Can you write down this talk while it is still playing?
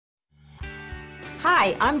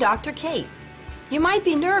Hi, I'm Dr. Kate. You might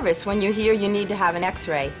be nervous when you hear you need to have an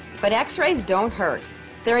x-ray, but x-rays don't hurt.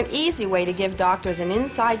 They're an easy way to give doctors an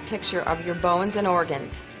inside picture of your bones and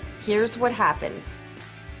organs. Here's what happens.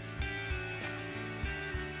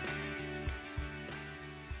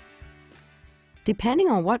 Depending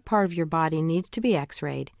on what part of your body needs to be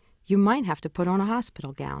x-rayed, you might have to put on a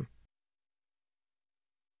hospital gown.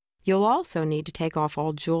 You'll also need to take off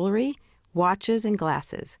all jewelry, watches, and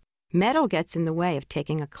glasses. Metal gets in the way of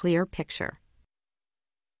taking a clear picture.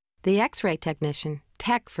 The x-ray technician,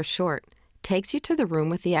 tech for short, takes you to the room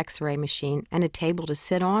with the x-ray machine and a table to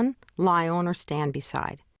sit on, lie on, or stand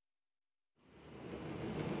beside.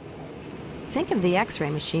 Think of the x-ray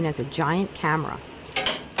machine as a giant camera.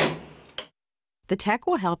 The tech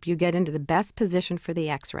will help you get into the best position for the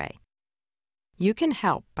x-ray. You can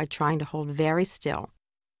help by trying to hold very still.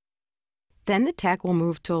 Then the tech will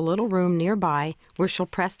move to a little room nearby where she'll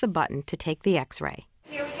press the button to take the x-ray.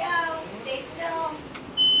 Here we go. Stay still.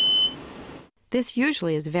 This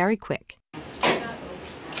usually is very quick.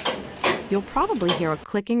 You'll probably hear a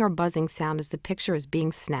clicking or buzzing sound as the picture is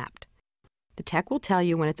being snapped. The tech will tell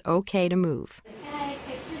you when it's okay to move. Okay,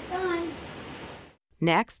 picture's done.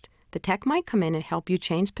 Next, the tech might come in and help you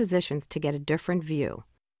change positions to get a different view.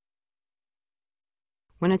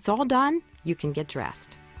 When it's all done, you can get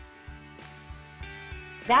dressed.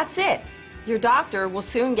 That's it. Your doctor will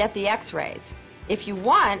soon get the x-rays. If you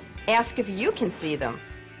want, ask if you can see them.